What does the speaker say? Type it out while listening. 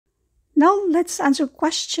Now, let's answer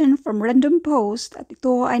question from Random Post at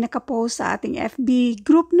ito ay nakapost sa ating FB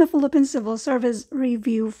group na Philippine Civil Service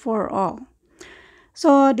Review for All.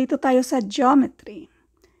 So, dito tayo sa geometry.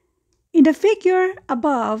 In the figure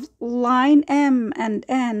above, line M and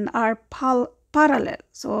N are parallel.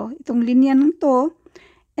 So, itong linya ng to,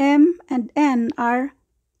 M and N are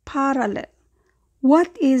parallel.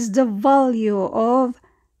 What is the value of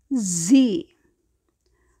Z?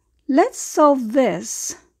 Let's solve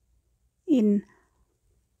this in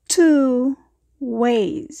two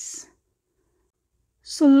ways.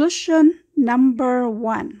 Solution number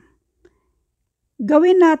 1.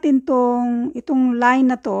 Gawin natin itong line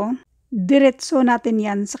na to, diretso natin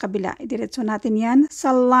yan sa kabila. Diretso natin yan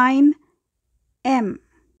sa line M.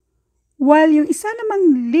 While yung isa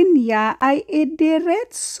namang linya ay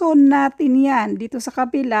idiretso natin yan dito sa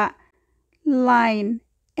kabila, line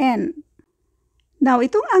N. Now,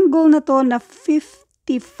 itong angle na to na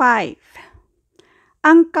 55.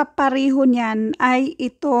 Ang kapareho niyan ay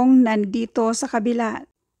itong nandito sa kabila.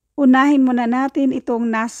 Unahin muna natin itong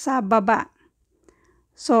nasa baba.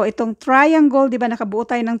 So, itong triangle, di ba nakabuo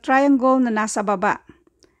tayo ng triangle na nasa baba.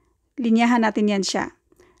 Linyahan natin yan siya.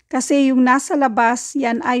 Kasi yung nasa labas,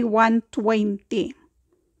 yan ay 120.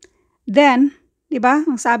 Then, di ba,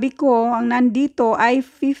 ang sabi ko, ang nandito ay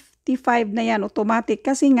 55 na yan, automatic.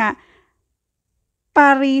 Kasi nga,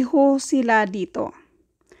 pareho sila dito.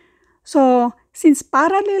 So, since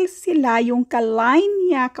parallel sila, yung ka-line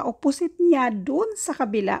niya, ka-opposite niya dun sa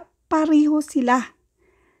kabila, pareho sila.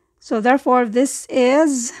 So, therefore, this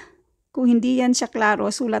is, kung hindi yan siya klaro,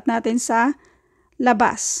 sulat natin sa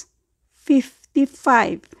labas,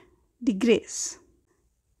 55 degrees.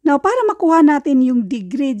 Now, para makuha natin yung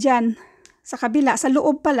degree dyan sa kabila, sa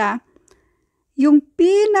loob pala, yung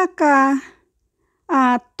pinaka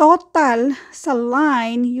total sa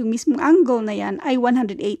line, yung mismong angle na yan, ay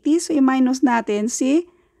 180. So, i-minus natin si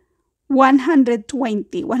 120.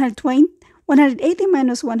 180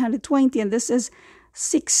 minus 120, and this is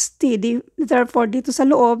 60. Therefore, dito sa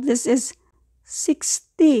loob, this is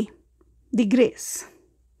 60 degrees.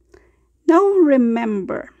 Now,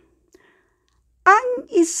 remember, ang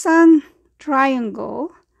isang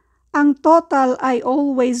triangle, ang total ay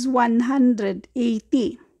always 180.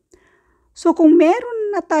 So, kung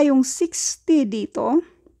meron na tayong 60 dito,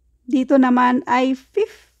 dito naman ay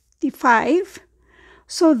 55.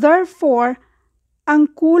 So, therefore, ang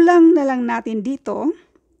kulang na lang natin dito,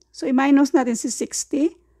 so, i-minus natin si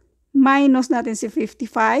 60, minus natin si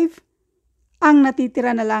 55, ang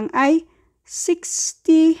natitira na lang ay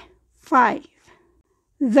 65.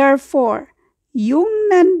 Therefore, yung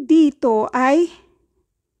nandito ay,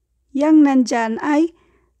 yung nandyan ay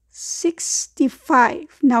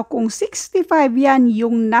 65. Now, kung 65 yan,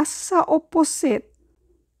 yung nasa opposite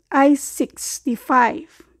ay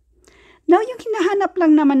 65. Now, yung hinahanap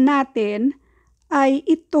lang naman natin ay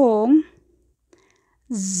itong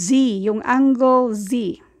Z, yung angle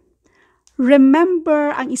Z.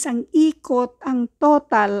 Remember, ang isang ikot, ang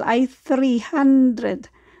total ay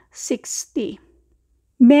 360.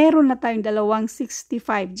 Meron na tayong dalawang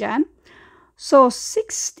 65 dyan. So,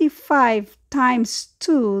 65 times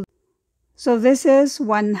 2. So, this is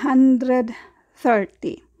 130.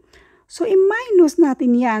 So, i-minus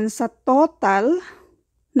natin yan sa total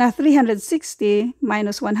na 360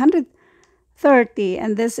 minus 130.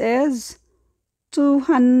 And this is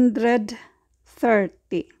 230.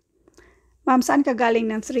 Ma'am, saan ka galing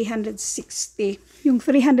ng 360? Yung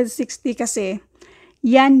 360 kasi,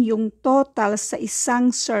 yan yung total sa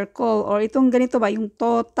isang circle. Or itong ganito ba, yung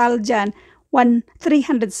total dyan,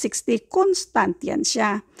 360, constant yan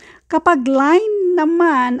siya. Kapag line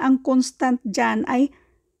naman, ang constant dyan ay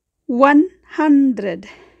 180.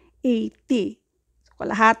 So,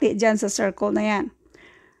 kalahati dyan sa circle na yan.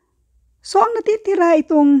 So, ang natitira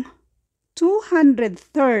itong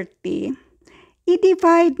 230,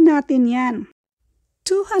 i-divide natin yan.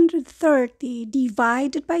 230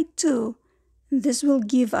 divided by 2, this will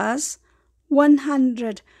give us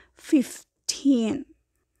 115.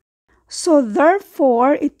 So,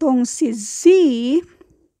 therefore, itong si Z,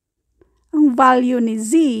 ang value ni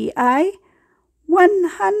Z ay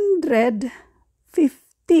 115.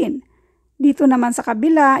 Dito naman sa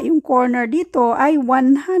kabila, yung corner dito ay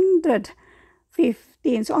 115.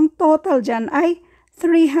 So, ang total dyan ay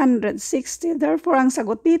 360. Therefore, ang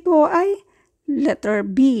sagot dito ay letter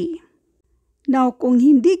B. Now, kung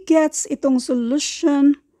hindi gets itong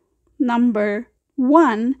solution number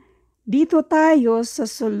 1, dito tayo sa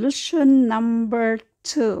solution number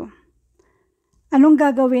 2. Anong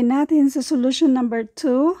gagawin natin sa solution number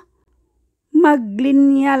 2?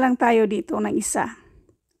 Maglinya lang tayo dito ng isa.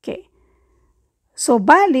 Okay. So,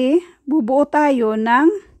 bali, bubuo tayo ng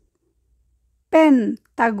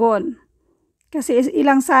pentagon. Kasi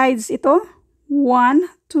ilang sides ito?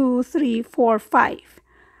 1, 2, 3, 4,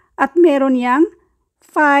 5. At meron yang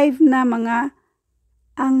 5 na mga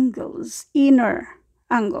angles, inner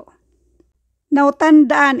angle. Now,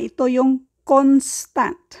 tandaan ito yung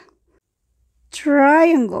constant.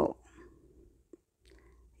 Triangle.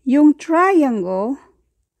 Yung triangle,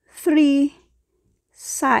 3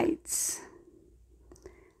 sides.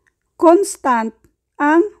 Constant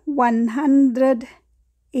ang 180.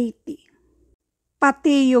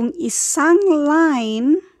 Pati yung isang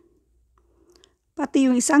line,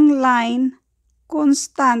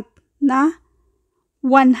 constant na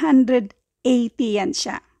 180 yan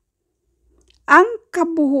siya. Ang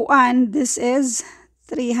kabuuan, this is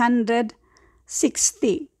 360.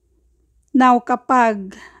 Now,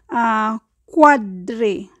 kapag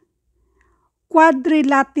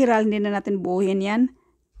quadrilateral, hindi na natin buuhin yan.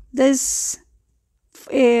 This,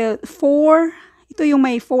 4, ito yung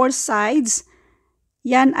may 4 sides,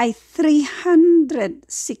 yan ay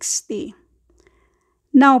 360.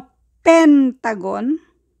 Now, pentagon,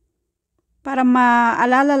 para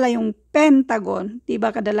maalala yung pentagon,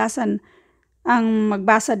 diba kadalasan ang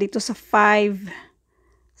magbasa dito sa 5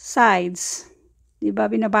 sides,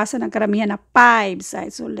 diba binabasa ng karamihan na 5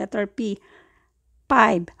 sides, so letter P,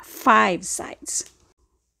 5 sides.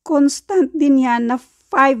 Constant din yan na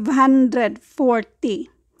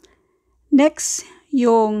 540. Next,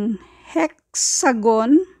 yung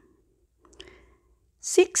hexagon,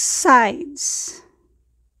 6 sides.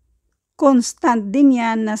 Constant din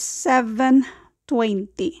yan na 720.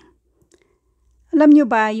 Alam nyo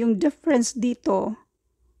ba, yung difference dito,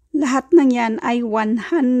 lahat ng yan ay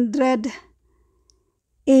 180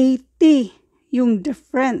 yung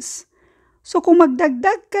difference. So, kung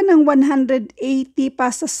magdagdag ka ng 180 pa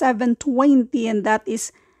sa 720, and that is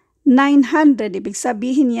 900, ibig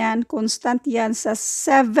sabihin yan, constant yan sa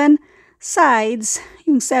 7 sides.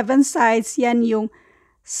 Yung 7 sides, yan yung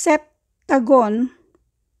septagon.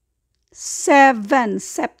 7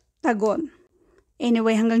 septagon.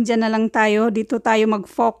 Anyway, hanggang dyan na lang tayo. Dito tayo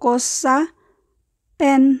mag-focus sa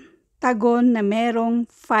pentagon na merong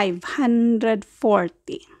 540.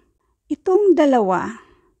 Itong dalawa,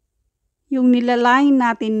 yung nilaline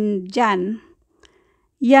natin dyan,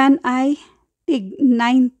 yan ay tig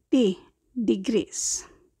 90 degrees.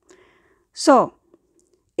 So,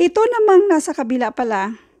 ito namang nasa kabila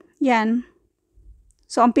pala, yan.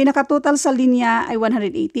 So, ang pinaka-total sa linya ay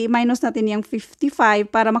 180. Minus natin yung 55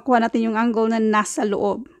 para makuha natin yung angle na nasa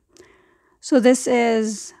loob. So, this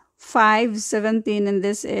is 517 and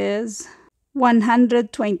this is 125.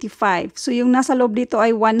 So, yung nasa loob dito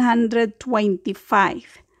ay 125.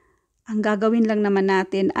 Ang gagawin lang naman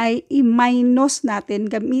natin ay i-minus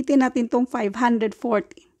natin. Gamitin natin tong 540.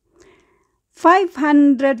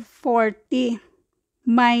 540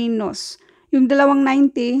 minus yung dalawang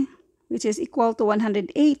 90, which is equal to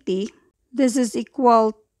 180. This is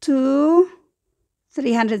equal to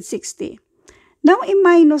 360. Now,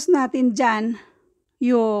 i-minus natin dyan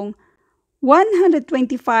yung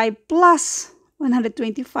 125 plus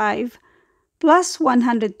 125 plus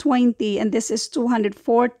 120, and this is 245.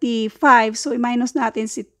 So, i-minus natin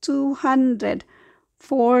si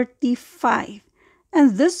 245.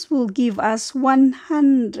 And this will give us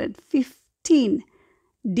 115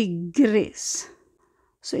 degrees.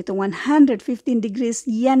 So, itong 115 degrees,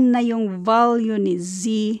 yan na yung value ni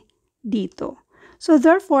Z dito. So,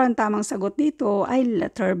 therefore, ang tamang sagot dito ay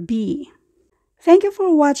letter B. Thank you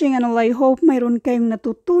for watching, and I hope mayroon kayong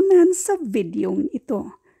natutunan sa videong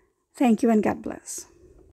ito. Thank you and God bless.